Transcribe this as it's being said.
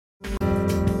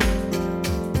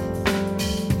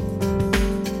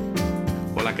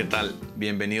¿qué tal?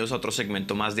 Bienvenidos a otro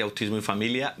segmento más de Autismo y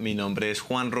Familia. Mi nombre es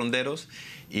Juan Ronderos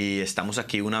y estamos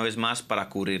aquí una vez más para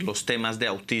cubrir los temas de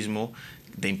autismo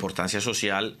de importancia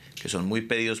social que son muy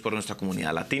pedidos por nuestra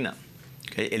comunidad latina.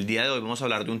 El día de hoy vamos a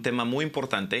hablar de un tema muy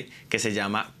importante que se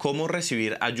llama cómo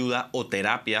recibir ayuda o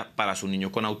terapia para su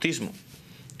niño con autismo.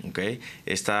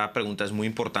 Esta pregunta es muy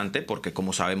importante porque,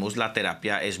 como sabemos, la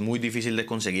terapia es muy difícil de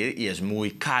conseguir y es muy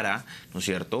cara, ¿no es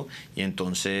cierto? Y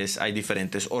entonces hay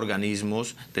diferentes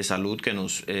organismos de salud que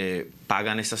nos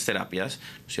pagan estas terapias,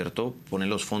 ¿no es cierto? Ponen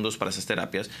los fondos para esas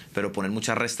terapias, pero ponen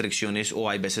muchas restricciones o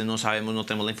hay veces no sabemos, no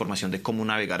tenemos la información de cómo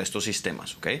navegar estos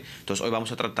sistemas, Entonces hoy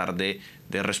vamos a tratar de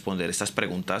responder estas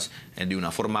preguntas de una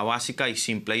forma básica y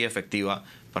simple y efectiva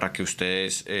para que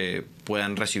ustedes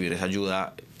puedan recibir esa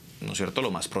ayuda, ¿no es cierto?, lo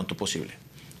más pronto posible.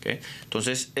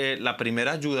 Entonces, la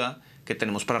primera ayuda que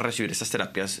tenemos para recibir estas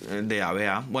terapias de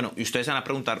ABA, bueno, y ustedes van a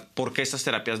preguntar por qué estas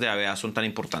terapias de ABA son tan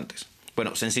importantes.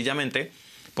 Bueno, sencillamente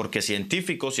porque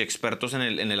científicos y expertos en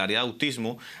el área de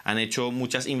autismo han hecho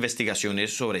muchas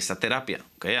investigaciones sobre esta terapia.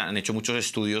 Han hecho muchos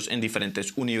estudios en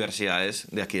diferentes universidades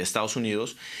de aquí de Estados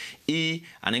Unidos y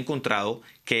han encontrado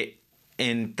que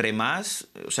entre más,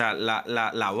 o sea,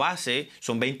 la base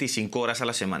son 25 horas a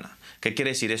la semana. ¿Qué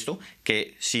quiere decir esto?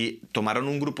 Que si tomaron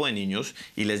un grupo de niños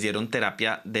y les dieron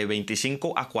terapia de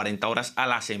 25 a 40 horas a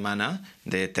la semana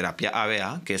de terapia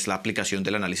ABA, que es la aplicación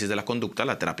del análisis de la conducta,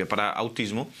 la terapia para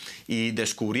autismo, y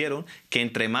descubrieron que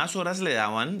entre más horas le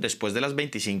daban después de las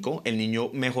 25, el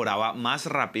niño mejoraba más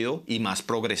rápido y más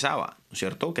progresaba, ¿no es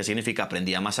cierto? ¿Qué significa?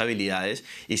 Aprendía más habilidades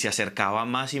y se acercaba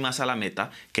más y más a la meta,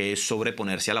 que es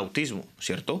sobreponerse al autismo,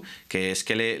 ¿cierto? Que es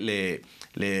que le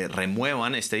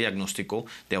remuevan este diagnóstico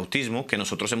de autismo que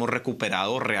nosotros hemos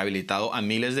recuperado, rehabilitado a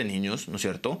miles de niños, ¿no es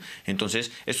cierto?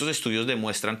 Entonces, estos estudios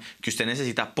demuestran que usted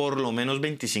necesita por lo menos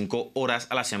 25 horas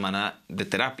a la semana de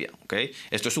terapia,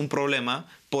 Esto es un problema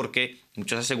porque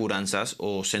muchas aseguranzas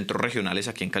o centros regionales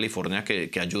aquí en California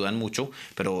que ayudan mucho,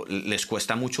 pero les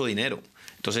cuesta mucho dinero.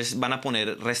 Entonces van a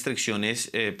poner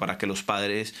restricciones para que los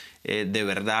padres de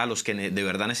verdad, los que de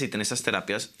verdad necesiten estas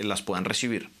terapias, las puedan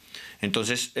recibir.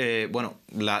 Entonces, bueno,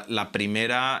 la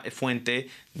primera fuente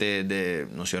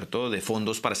 ¿no es cierto?, de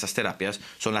fondos para estas terapias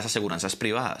son las aseguranzas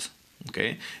privadas.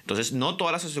 Entonces, no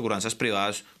todas las aseguranzas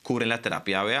privadas cubren la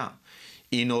terapia ABA.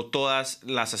 Y no todas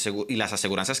las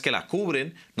aseguranzas que la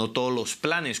cubren, no todos los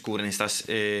planes cubren estas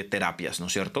terapias, ¿no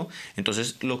es cierto?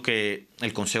 Entonces,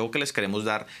 el consejo que les queremos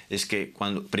dar es que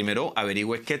primero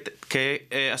averigüe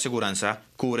qué aseguranza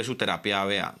cubre su terapia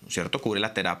ABA, ¿no es cierto? Cubre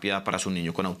la terapia para su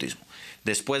niño con autismo.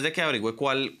 Después de que averigüe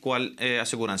cuál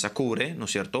aseguranza cubre, ¿no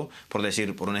es cierto?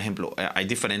 Por un ejemplo, hay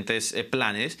diferentes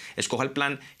planes. Escoja el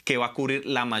plan que va a cubrir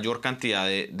la mayor cantidad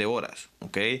de horas,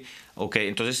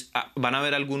 Entonces, van a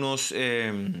haber algunos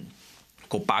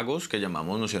copagos que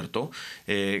llamamos, ¿no es cierto?,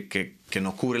 que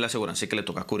no cubre la aseguranza y que le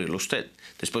toca cubrirlo a usted.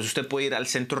 Después usted puede ir al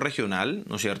centro regional,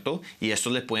 ¿no es cierto?, y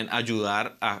estos le pueden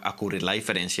ayudar a cubrir la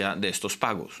diferencia de estos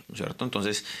pagos, ¿no es cierto?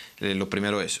 Entonces, lo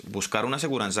primero es buscar una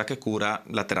aseguranza que cubra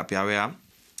la terapia ABA.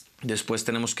 Después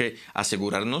tenemos que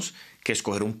asegurarnos que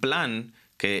escoger un plan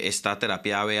que esta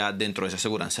terapia ABA dentro de esa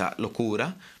aseguranza lo cubra,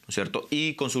 ¿no es cierto?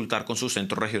 Y consultar con su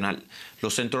centro regional.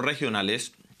 Los centros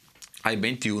regionales hay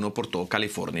 21 por todo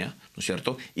California, ¿no es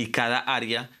cierto? Y cada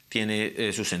área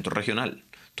tiene su centro regional.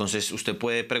 Entonces, usted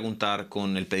puede preguntar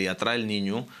con el pediatra del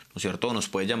niño, ¿no es cierto? O nos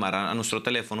puede llamar a nuestro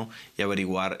teléfono y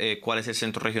averiguar cuál es el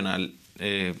centro regional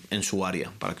en su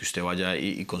área para que usted vaya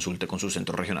y consulte con su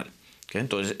centro regional.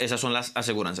 Entonces, esas son las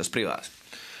aseguranzas privadas.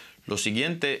 Lo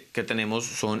siguiente que tenemos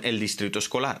son el distrito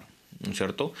escolar, ¿no es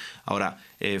cierto? Ahora,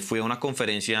 fui a una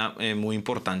conferencia muy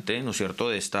importante, ¿no es cierto?,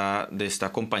 de esta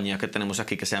compañía que tenemos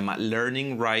aquí que se llama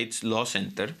Learning Rights Law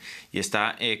Center. Y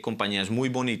esta compañía es muy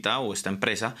bonita, o esta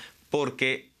empresa,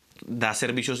 porque da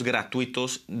servicios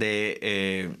gratuitos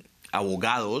de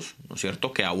abogados, ¿no es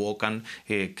cierto?, que abogan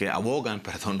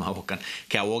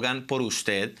por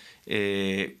usted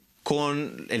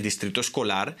con el distrito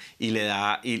escolar y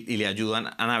le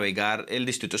ayudan a navegar el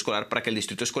distrito escolar para que el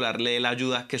distrito escolar le dé la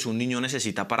ayuda que su niño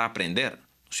necesita para aprender,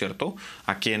 ¿no es cierto?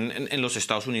 Aquí en los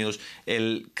Estados Unidos,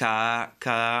 el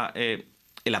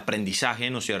aprendizaje,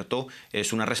 ¿no es cierto?,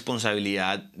 es una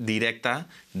responsabilidad directa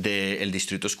del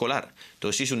distrito escolar.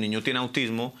 Entonces, si su niño tiene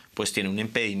autismo, pues tiene un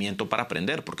impedimento para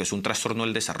aprender, porque es un trastorno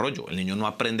del desarrollo. El niño no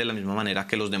aprende de la misma manera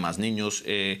que los demás niños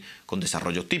con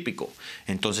desarrollo típico.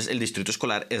 Entonces, el distrito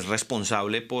escolar es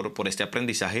responsable por este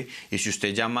aprendizaje. Y si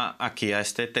usted llama aquí a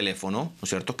este teléfono, ¿no es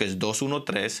cierto?, que es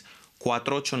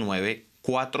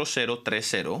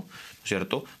 213-489-4030, ¿no es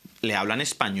cierto?, le hablan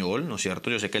español, ¿no es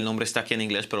cierto? Yo sé que el nombre está aquí en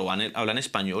inglés, pero hablan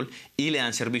español y le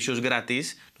dan servicios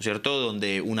gratis, ¿no es cierto?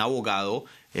 Donde un abogado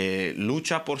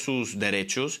lucha por sus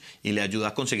derechos y le ayuda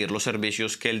a conseguir los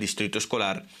servicios que el distrito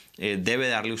escolar debe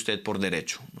darle a usted por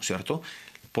derecho, ¿no es cierto?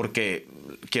 Porque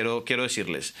quiero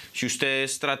decirles, si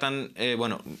ustedes tratan,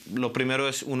 bueno, lo primero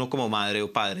es uno como madre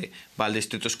o padre va al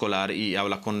distrito escolar y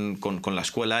habla con la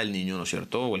escuela del niño, ¿no es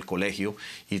cierto? O el colegio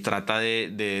y trata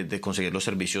de conseguir los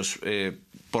servicios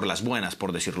por las buenas,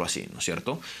 por decirlo así, ¿no es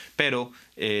cierto? Pero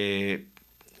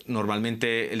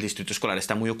normalmente el distrito escolar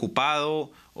está muy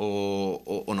ocupado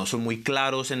o no son muy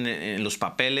claros en los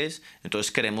papeles.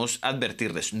 Entonces queremos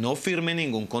advertirles, no firmen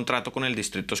ningún contrato con el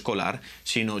distrito escolar,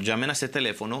 sino llamen a este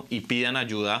teléfono y pidan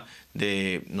ayuda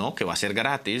 ¿no? Que va a ser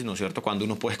gratis, ¿no es cierto? Cuando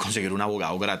uno puede conseguir un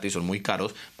abogado gratis, son muy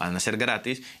caros, van a ser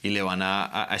gratis y le van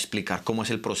a explicar cómo es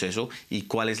el proceso y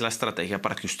cuál es la estrategia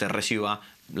para que usted reciba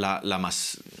la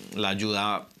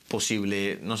ayuda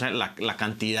posible, no sé, la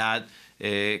cantidad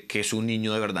que su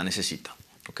niño de verdad necesita,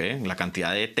 ¿ok? La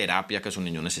cantidad de terapia que su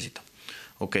niño necesita.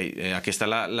 Ok, aquí está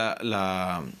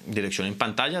la dirección en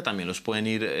pantalla, también los pueden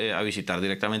ir a visitar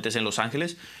directamente en Los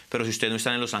Ángeles, pero si ustedes no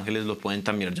están en Los Ángeles, los pueden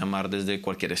también llamar desde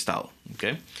cualquier estado, ¿ok?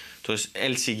 Entonces,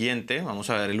 el siguiente,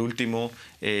 vamos a ver el último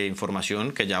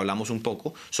información que ya hablamos un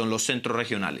poco, son los centros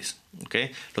regionales, ¿ok?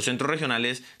 Los centros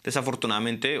regionales,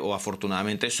 desafortunadamente o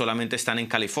afortunadamente, solamente están en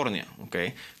California, ¿ok?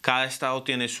 Cada estado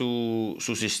tiene su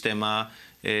sistema.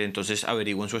 Entonces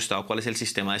averigüen en su estado cuál es el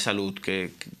sistema de salud que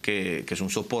es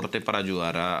un soporte para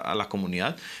ayudar a la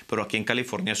comunidad, pero aquí en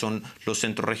California son los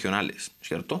centros regionales,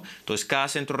 ¿cierto? Entonces cada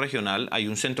centro regional, hay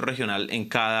un centro regional en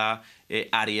cada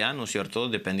área, ¿no es cierto?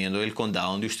 Dependiendo del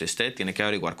condado donde usted esté, tiene que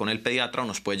averiguar con el pediatra o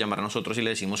nos puede llamar a nosotros y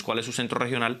le decimos cuál es su centro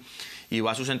regional y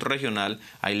va a su centro regional,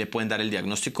 ahí le pueden dar el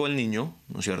diagnóstico del niño,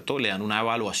 ¿no es cierto? Le dan una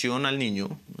evaluación al niño,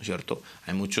 ¿no es cierto?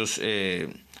 Hay muchos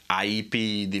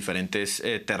IEP, diferentes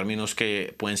términos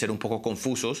que pueden ser un poco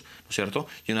confusos, ¿no es cierto?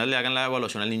 Y una vez le hagan la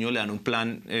evaluación al niño, le dan un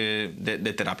plan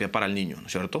de terapia para el niño, ¿no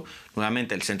es cierto?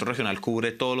 Nuevamente, el centro regional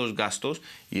cubre todos los gastos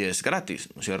y es gratis,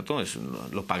 ¿no es cierto?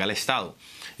 Lo paga el Estado.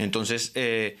 Entonces,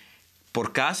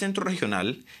 por cada centro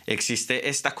regional existe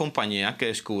esta compañía que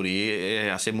descubrí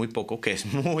hace muy poco, que es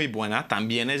muy buena,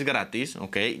 también es gratis,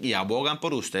 ¿ok? Y abogan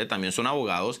por usted, también son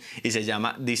abogados, y se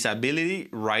llama Disability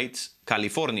Rights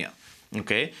California.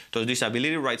 Okay. Entonces,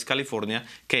 Disability Rights California,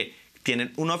 que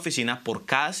tienen una oficina por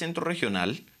cada centro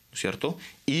regional, ¿cierto?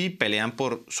 Y pelean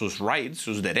por sus rights,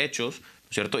 sus derechos,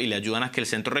 ¿cierto? Y le ayudan a que el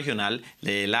centro regional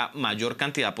le dé la mayor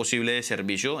cantidad posible de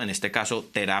servicio, en este caso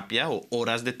terapia o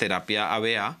horas de terapia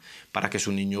ABA, para que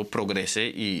su niño progrese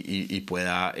y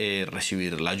pueda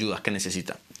recibir la ayuda que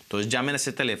necesita. Entonces, llamen a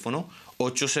ese teléfono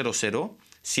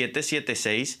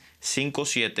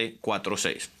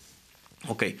 800-776-5746.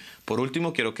 Ok, por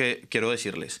último quiero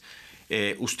decirles,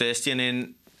 ustedes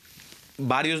tienen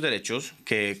varios derechos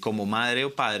que como madre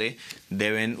o padre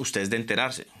deben ustedes de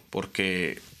enterarse,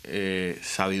 porque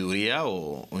sabiduría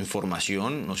o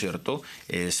información, ¿no es cierto?,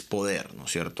 es poder, ¿no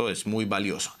es cierto?, es muy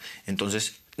valiosa.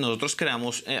 Entonces, nosotros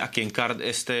creamos aquí en CARD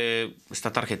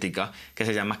esta tarjetica que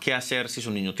se llama ¿Qué hacer si su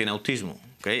niño tiene autismo?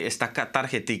 ¿Okay? Esta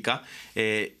tarjetica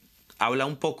habla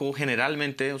un poco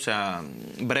generalmente, o sea,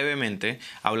 brevemente,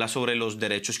 habla sobre los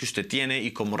derechos que usted tiene y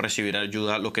cómo recibir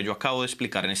ayuda, lo que yo acabo de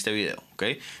explicar en este video, ¿ok?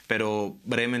 Pero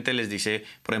brevemente les dice,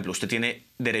 por ejemplo, usted tiene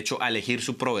derecho a elegir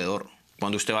su proveedor.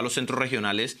 Cuando usted va a los centros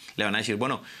regionales, le van a decir,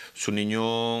 bueno, su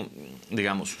niño,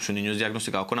 digamos, su niño es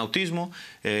diagnosticado con autismo,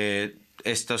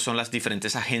 estas son las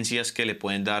diferentes agencias que le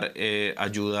pueden dar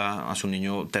ayuda a su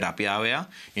niño, terapia ABA,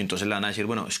 y entonces le van a decir,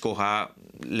 bueno, escoja,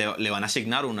 le van a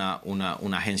asignar una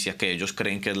agencia que ellos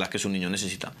creen que es la que su niño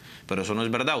necesita. Pero eso no es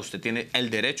verdad, usted tiene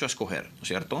el derecho a escoger, ¿no es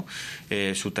cierto?,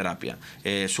 su terapia,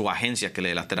 su agencia que le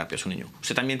dé la terapia a su niño.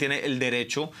 Usted también tiene el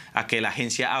derecho a que la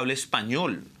agencia hable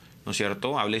español, ¿no es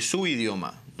cierto?, hable su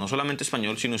idioma. No solamente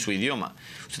español, sino su idioma.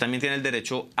 Usted también tiene el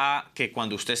derecho a que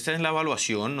cuando usted esté en la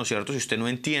evaluación, ¿no es cierto?, si usted no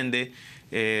entiende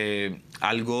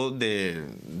algo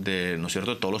 ¿no es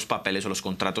cierto?, de todos los papeles o los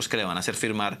contratos que le van a hacer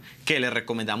firmar, que le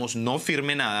recomendamos no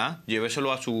firme nada,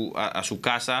 lléveselo a su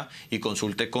casa y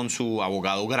consulte con su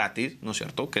abogado gratis, ¿no es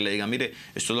cierto?, que le diga, mire,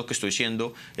 esto es lo que estoy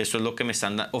haciendo, esto es lo que me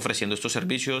están ofreciendo estos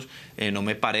servicios, no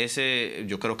me parece,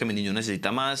 yo creo que mi niño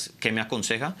necesita más, ¿qué me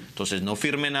aconseja? Entonces no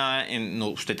firme nada,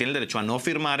 usted tiene el derecho a no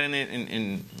firmar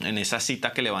en esa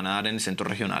cita que le van a dar en el centro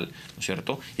regional, ¿no es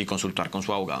cierto?, y consultar con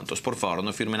su abogado. Entonces, por favor,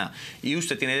 no firme nada. Y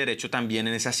usted tiene derecho también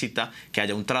en esa cita que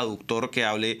haya un traductor que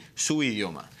hable su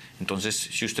idioma. Entonces,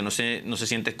 si usted no se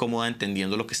siente cómoda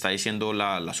entendiendo lo que está diciendo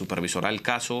la supervisora del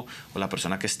caso o la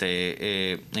persona que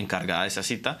esté encargada de esa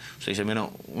cita, usted dice,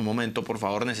 bueno, un momento, por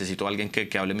favor, necesito a alguien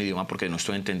que hable mi idioma porque no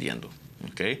estoy entendiendo.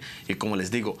 ¿Okay? Y como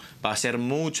les digo, va a ser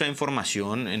mucha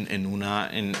información en una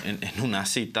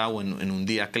cita o en un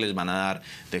día que les van a dar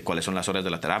de cuáles son las horas de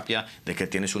la terapia, de qué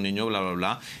tiene su niño, bla, bla,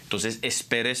 bla. Entonces,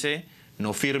 espérese,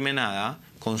 no firme nada,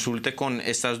 consulte con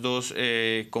estas dos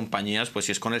compañías, pues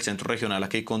si es con el centro regional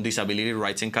aquí con Disability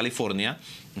Rights en California,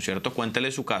 ¿no es cierto?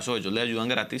 Cuéntele su caso, ellos le ayudan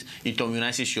gratis y tome una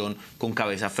decisión con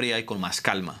cabeza fría y con más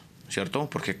calma,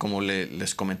 ¿cierto? Porque como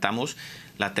les comentamos,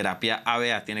 la terapia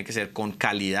ABA tiene que ser con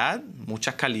calidad,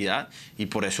 mucha calidad, y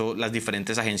por eso las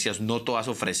diferentes agencias no todas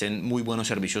ofrecen muy buenos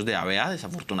servicios de ABA,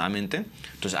 desafortunadamente.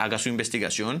 Entonces haga su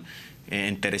investigación,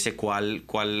 entérese cuál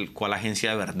agencia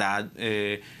de verdad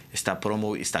está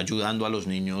ayudando a los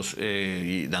niños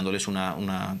y dándoles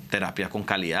una terapia con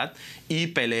calidad, y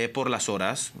pelee por las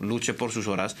horas, luche por sus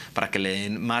horas para que le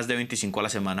den más de 25 a la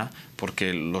semana,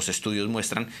 porque los estudios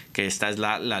muestran que esta es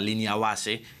la línea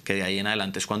base, que de ahí en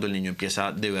adelante es cuando el niño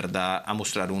empieza de verdad a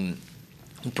mostrar un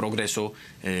progreso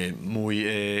muy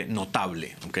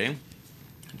notable. ¿Okay?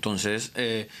 Entonces,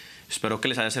 espero que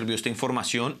les haya servido esta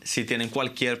información. Si tienen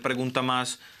cualquier pregunta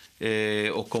más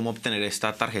o cómo obtener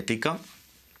esta tarjetica,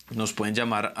 nos pueden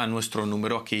llamar a nuestro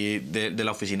número aquí de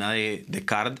la oficina de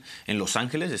CARD en Los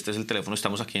Ángeles. Este es el teléfono,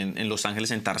 estamos aquí en Los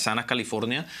Ángeles, en Tarzana,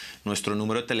 California. Nuestro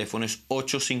número de teléfono es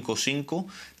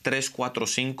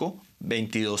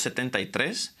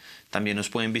 855-345-2273. También nos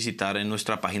pueden visitar en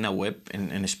nuestra página web,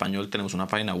 en español tenemos una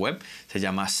página web, se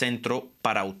llama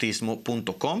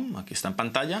centroparautismo.com, aquí está en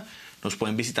pantalla. Nos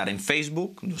pueden visitar en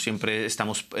Facebook, siempre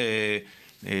estamos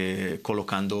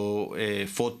colocando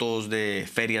fotos de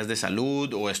ferias de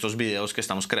salud o estos videos que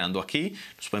estamos creando aquí.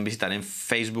 Nos pueden visitar en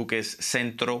Facebook, es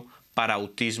Centro para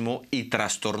Autismo y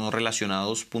Trastornos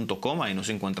Relacionados.com, ahí nos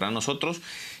encuentran a nosotros.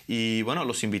 Y bueno,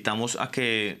 los invitamos a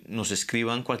que nos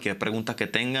escriban cualquier pregunta que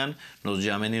tengan, nos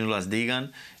llamen y nos las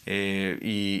digan,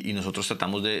 y nosotros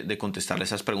tratamos de contestarles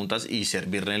esas preguntas y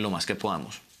servirles lo más que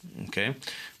podamos. ¿Okay?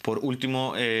 Por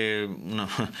último,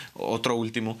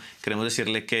 queremos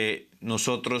decirle que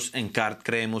nosotros en CARD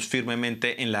creemos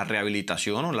firmemente en la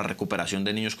rehabilitación o la recuperación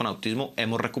de niños con autismo.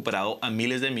 Hemos recuperado a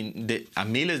miles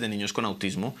de niños con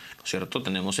autismo, ¿no es cierto?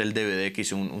 Tenemos el DVD que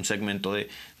hizo un segmento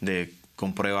de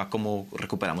comprueba cómo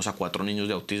recuperamos a 4 niños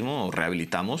de autismo o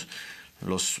rehabilitamos.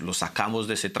 Los sacamos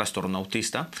de ese trastorno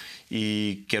autista,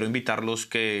 y quiero invitarlos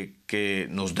que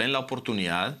nos den la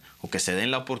oportunidad o que se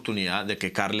den la oportunidad de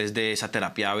que CARD les dé esa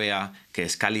terapia ABA que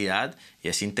es calidad y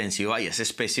es intensiva y es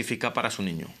específica para su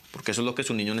niño, porque eso es lo que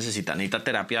su niño necesita. Necesita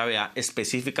terapia ABA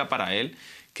específica para él,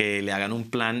 que le hagan un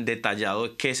plan detallado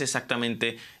de qué es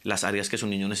exactamente las áreas que su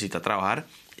niño necesita trabajar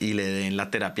y le den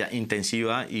la terapia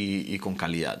intensiva y con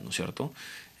calidad, ¿no es cierto?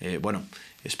 Bueno,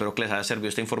 espero que les haya servido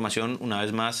esta información. Una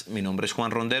vez más, mi nombre es Juan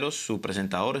Ronderos, su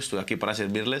presentador. Estoy aquí para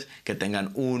servirles. Que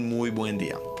tengan un muy buen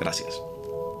día. Gracias.